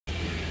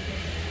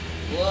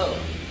Hello.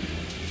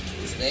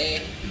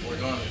 Today we're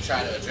going to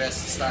try to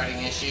address the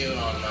starting issue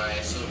on my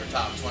silver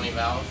top 20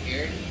 valve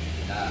here.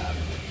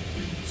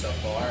 So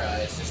far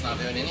it's just not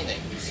doing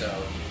anything. So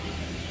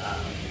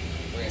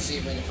we're going to see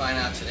if we can find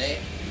out today.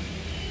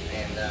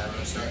 And I'm going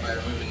to start by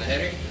removing the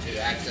header to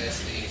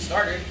access the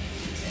starter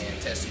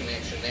and test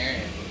connection there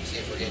and see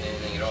if we're getting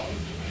anything at all.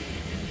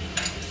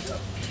 So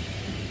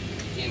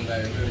begin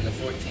by removing the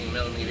 14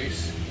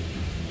 millimeters.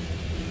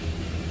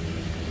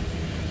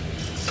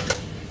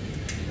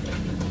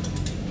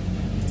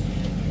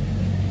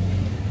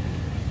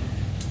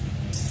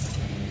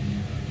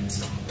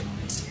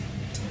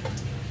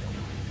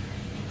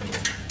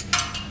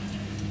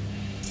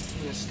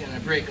 I'm just going to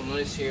break them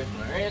loose here with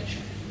my wrench.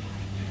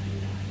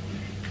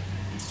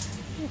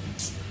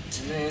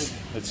 And then,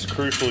 it's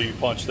crucial you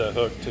punch that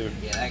hook too.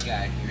 Yeah, that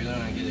guy, you really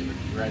want to get it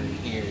right in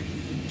here.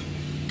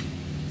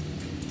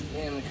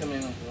 And we come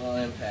in with a little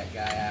impact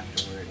guy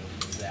afterward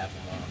and zap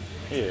him off.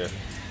 Yeah.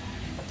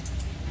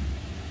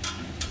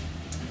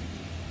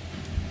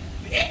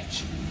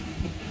 Bitch!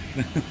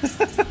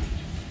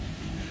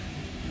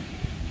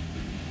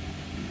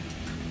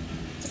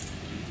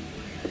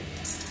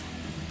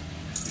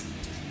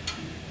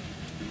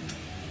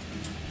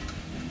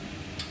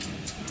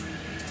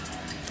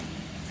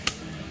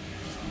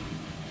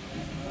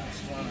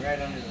 Right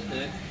under the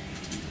hood.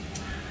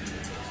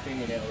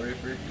 Fingernail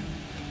ripper.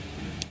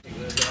 Take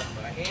those off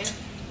by hand.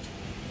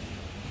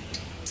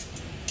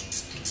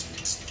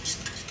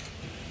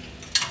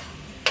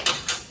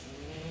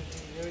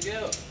 And there we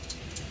go.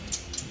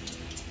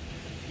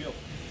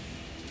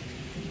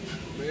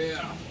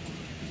 Yeah.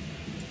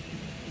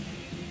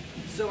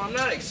 So I'm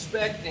not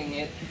expecting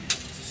it to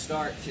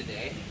start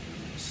today.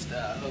 Just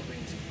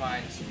hoping to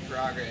find some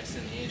progress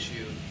in the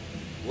issue of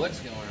what's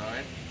going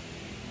on.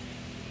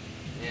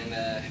 And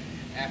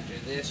after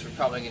this, we're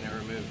probably going to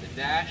remove the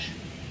dash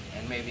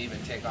and maybe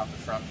even take off the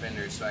front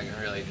fenders so I can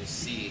really just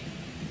see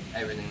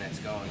everything that's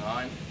going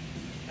on.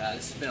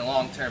 This has been a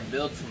long-term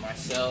build for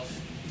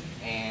myself,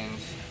 and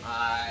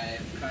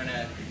I've kind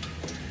of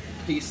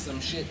pieced some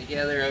shit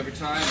together over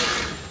time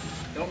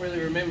and don't really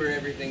remember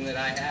everything that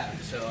I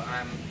have. So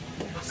I'm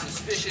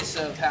suspicious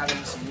of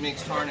having some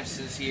mixed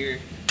harnesses here,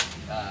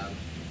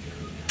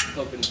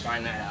 hoping to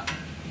find that out.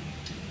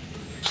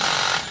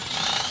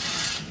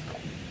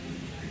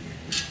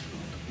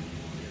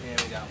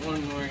 Got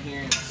one more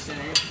here in the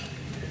center.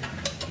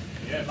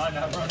 Yeah, it might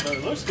not run, but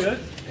it looks good.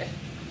 Yeah.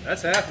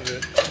 That's half of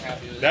it.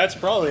 Happy with That's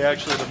probably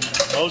actually the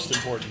most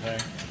important thing.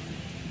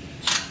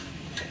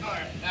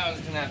 Alright, that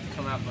one's gonna have to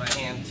come out by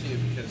hand too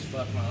because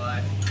fuck my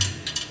life.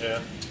 Yeah.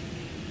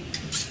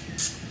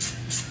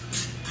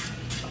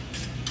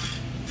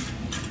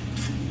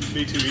 It'd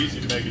be too easy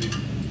to make it,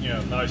 you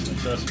know, nice and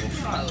accessible.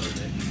 A little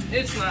bit.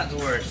 It's not the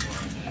worst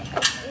one. I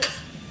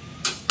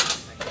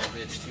can't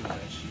bitch too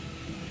much.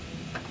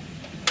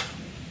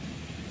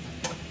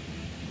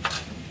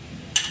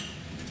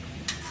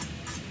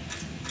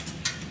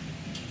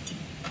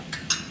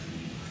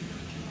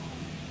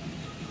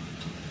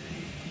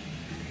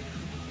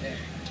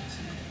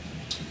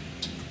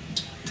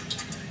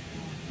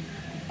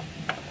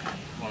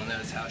 One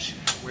knows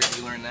where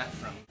you learn that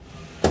from.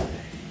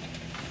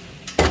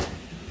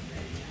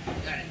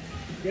 Got it.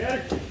 Got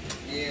it?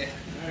 Yeah.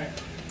 Alright.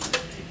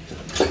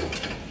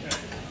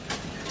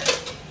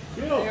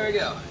 There we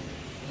go.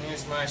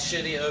 Here's my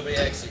shitty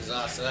OBX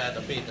exhaust that I had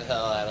to beat the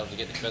hell out of to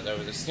get the fit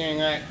over the steering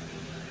rack.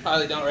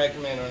 Probably don't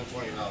recommend running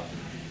 20 valve.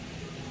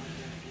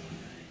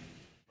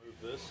 Move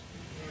this,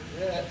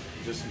 Yeah.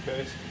 just in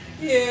case.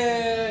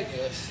 Yeah, I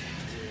guess.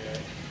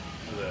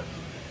 What is that?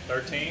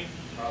 13?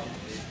 Probably.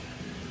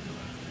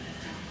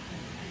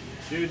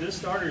 Dude, this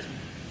starter's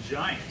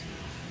giant.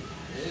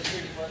 It is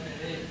pretty fucking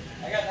big.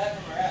 I got that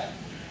from a rat.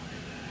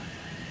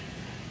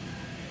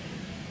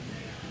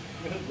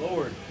 Good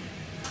lord.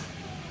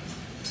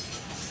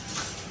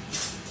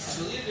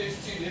 I believe there's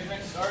two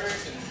different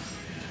starters, and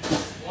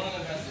one of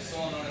them has the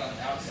solenoid on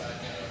the outside, and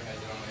the other has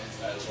it on the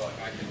inside as well.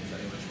 I couldn't tell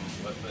you which one's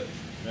what, but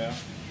Yeah.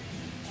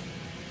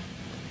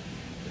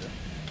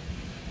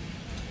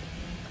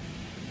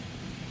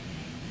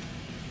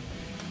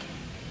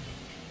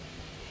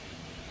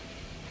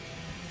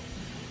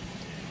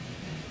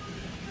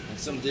 and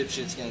some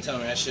dipshit's gonna tell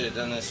me I should have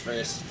done this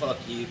first. Fuck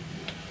you.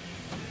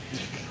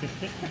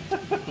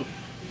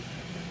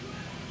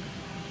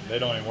 They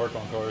don't even work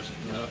on cars.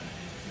 No.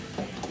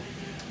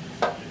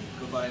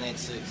 Go buy an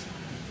 86.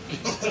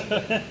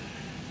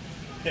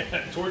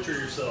 Yeah, torture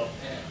yourself.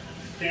 Yeah.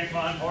 Can't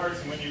find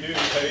parts, and when you do, you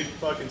pay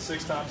fucking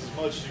 6 times as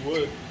much as you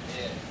would.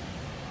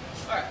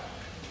 Yeah. Alright.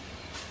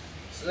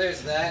 So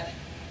there's that.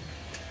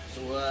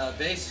 So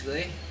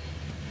basically,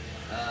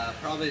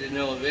 probably to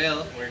no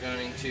avail, we're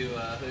going to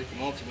hook the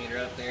multimeter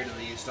up there to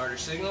the starter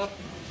signal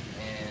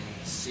and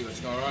see what's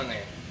going on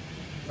there.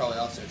 Probably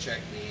also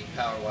check the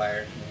power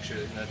wire, make sure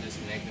there's no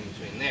disconnecting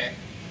between there,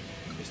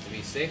 just to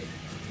be safe.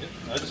 Yep.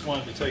 I just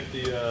wanted to take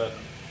the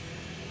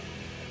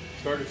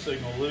starter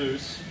signal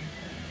loose.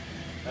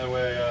 That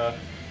way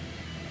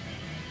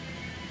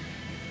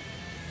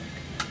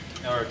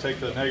or take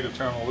the negative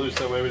terminal loose.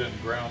 That way we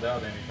didn't ground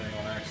out anything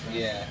on accident.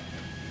 Yeah.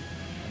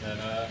 And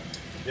then,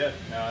 yeah,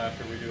 now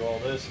after we do all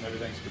this and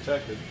everything's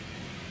protected,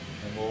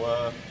 then we'll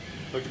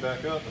hook it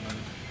back up and then.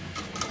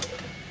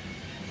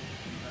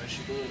 There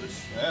she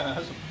goes. Yeah,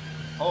 that's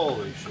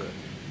holy shit.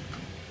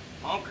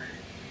 Honker.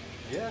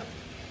 Yeah.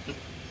 And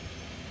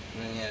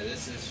then, yeah,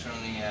 this is from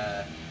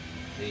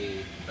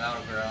the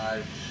Battle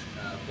Garage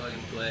plug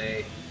and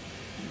play,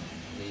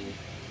 the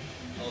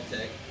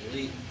Alltech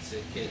Elite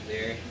kit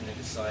there, and it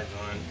just slides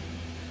on.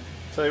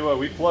 Tell you what,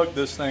 we plugged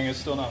this thing, it's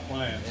still not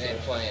playing. It ain't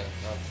playing.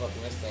 I'm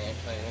fucking this thing ain't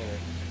playing either.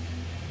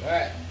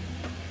 Alright,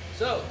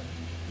 so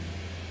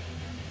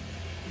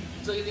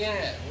let's look at the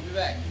internet. We'll be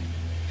back.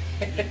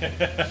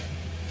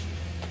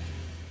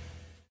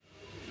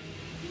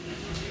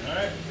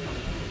 Alright,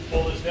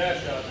 pull this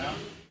dash out now.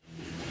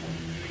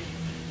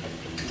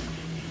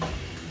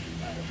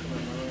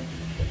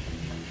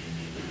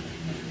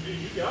 Dude,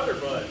 you got her,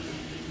 bud.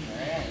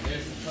 Alright,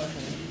 there's the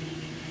fucking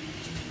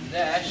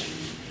dash.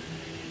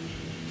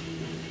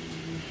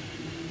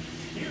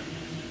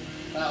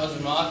 That was a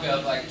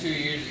mock-up like 2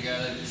 years ago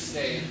that just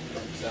stayed,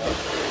 so.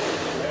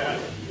 Yeah.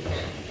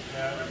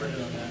 Yeah, I remember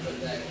doing that.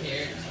 Put that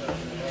here, so it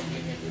won't be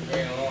here for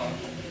very long.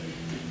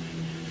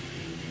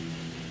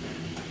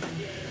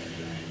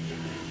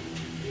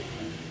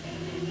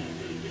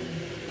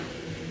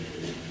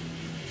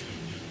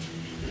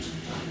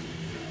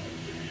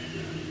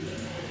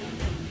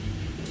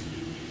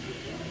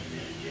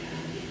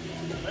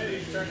 Maybe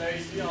you turn the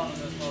AC on in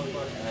this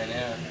motherfucker. I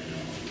know.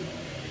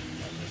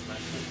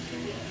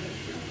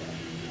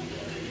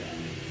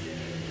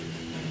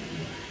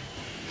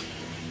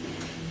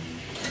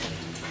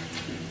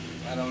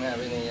 I don't have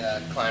any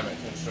climate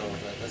control,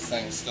 but this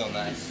thing's still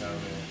nice, so I'm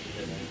going to keep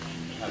it and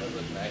have it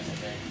look nice in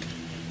there.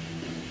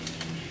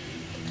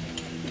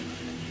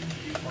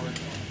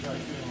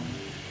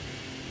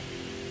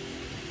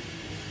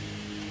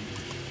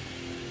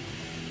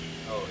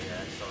 Oh yeah,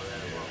 I saw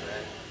that about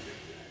that.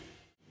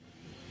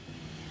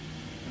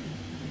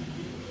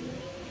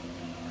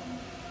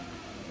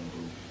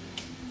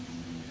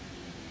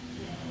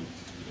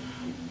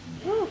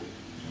 Woo!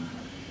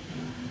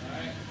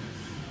 Alright.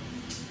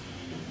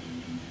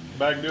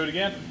 Back and do it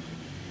again.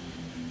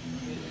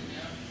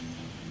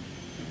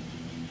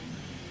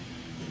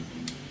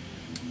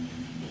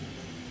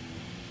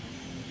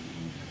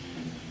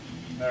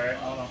 All right,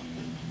 hold on.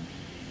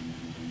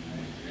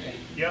 Ready?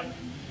 Yep.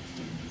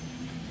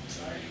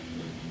 Starting.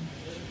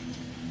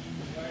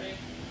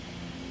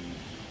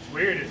 It's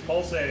weird. It's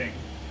pulsating.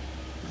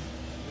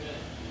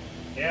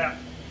 Good. Yeah.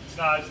 It's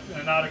not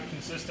a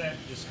consistent,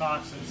 just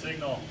constant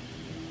signal.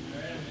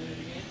 Alright, do it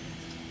again.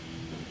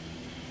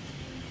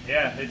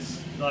 Yeah,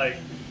 it's like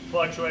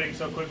fluctuating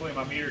so quickly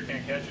my meter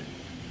can't catch it.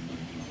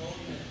 I'm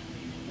holding it.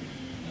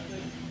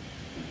 Nothing.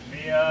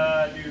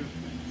 Me do.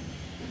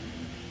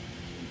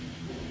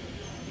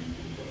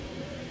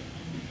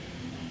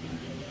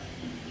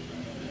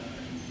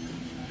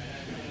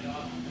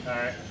 All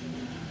right.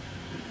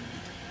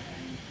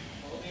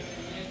 Holding it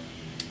again.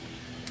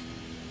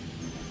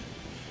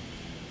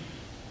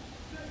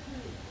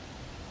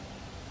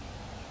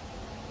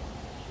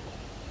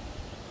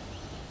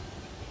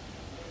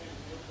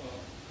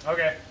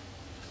 Okay.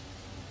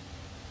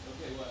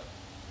 Okay, what?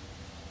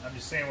 I'm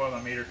just seeing what my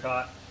meter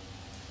caught.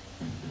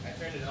 I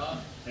turned it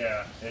off.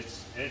 Yeah,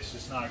 it's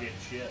just not getting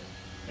shit.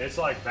 It's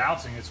like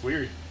bouncing. It's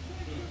weird.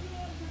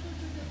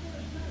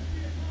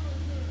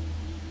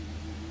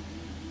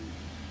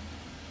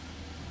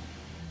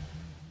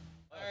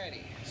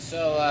 Alrighty,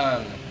 so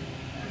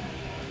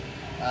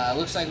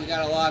looks like we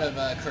got a lot of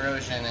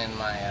corrosion in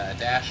my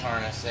dash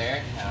harness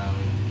there.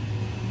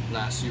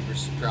 Not super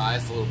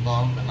surprised, a little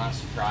bummed, but not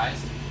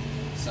surprised.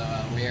 So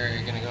we are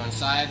going to go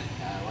inside,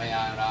 weigh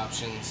out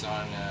options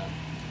on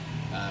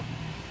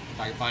if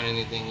I can find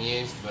anything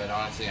used, but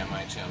honestly I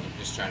might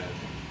just try to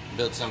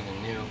build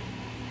something new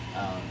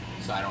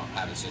so I don't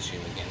have this issue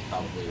again,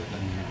 probably with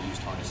a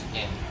used harness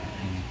again.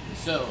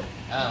 So,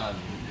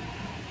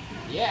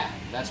 yeah,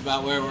 that's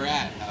about where we're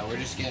at. We're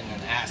just getting an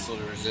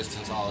assload of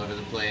resistance all over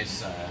the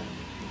place,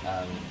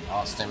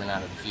 all stemming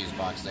out of the fuse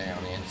box there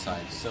on the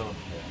inside. So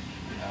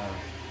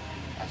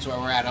that's where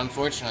we're at,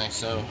 unfortunately.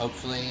 So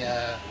hopefully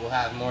we'll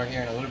have more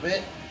here in a little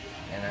bit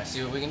and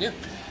see what we can do.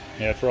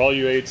 Yeah, for all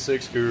you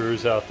 86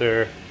 gurus out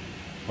there,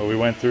 well, we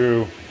went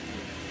through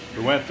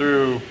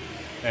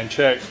and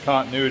checked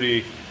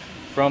continuity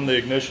from the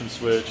ignition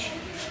switch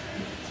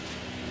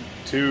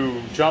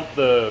to jump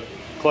the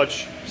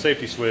clutch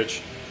safety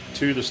switch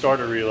to the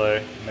starter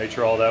relay, made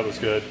sure all that was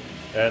good,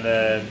 and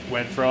then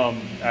went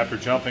from, after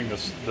jumping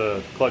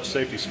the clutch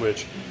safety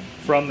switch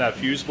from that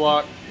fuse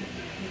block,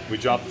 we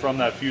jumped from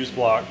that fuse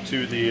block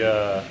to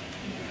the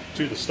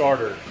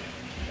starter,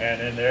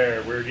 and in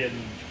there we're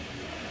getting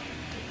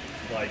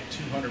like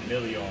 200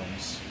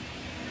 milliohms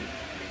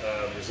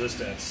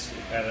resistance,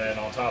 and then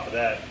on top of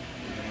that,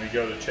 when we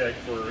go to check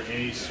for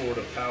any sort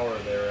of power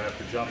there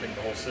after jumping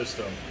the whole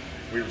system,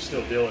 we were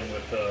still dealing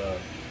with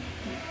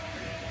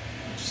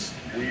just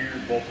weird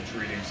voltage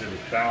readings. It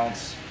would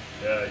bounce,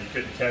 You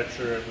couldn't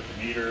capture it with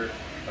the meter.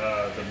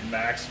 The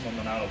maximum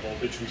amount of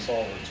voltage we saw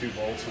was 2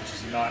 volts, which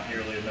is not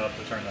nearly enough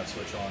to turn that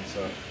switch on.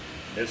 So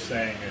it's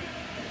saying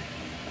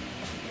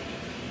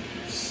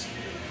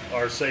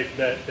our safe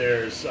bet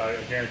there is,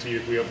 I guarantee you,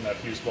 if we open that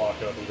fuse block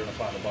up, we're going to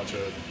find a bunch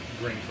of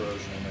green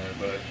corrosion in there.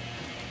 But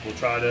we'll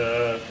try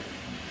to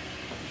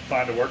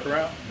find a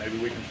workaround. Maybe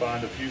we can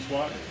find a fuse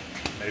block.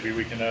 Maybe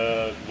we can,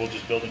 we'll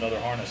just build another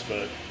harness.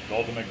 But the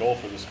ultimate goal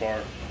for this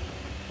car,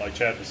 like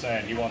Chad was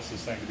saying, he wants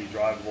this thing to be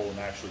drivable and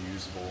actually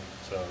usable.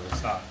 So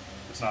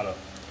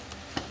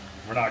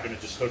we're not going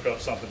to just hook up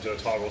something to a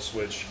toggle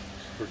switch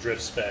for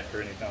drift spec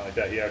or anything like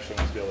that. He actually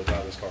wants to be able to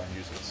drive this car and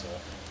use it. So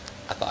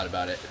I thought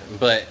about it,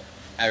 but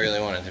I really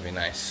want it to be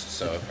nice,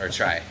 so, or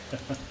try.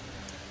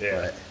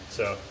 Yeah, but.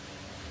 So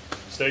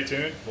stay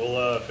tuned.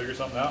 We'll figure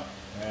something out.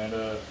 And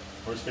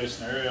worst case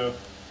scenario,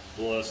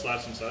 we'll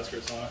slap some side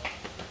skirts on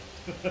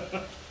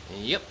it.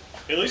 Yep.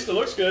 At least it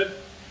looks good.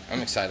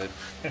 I'm excited.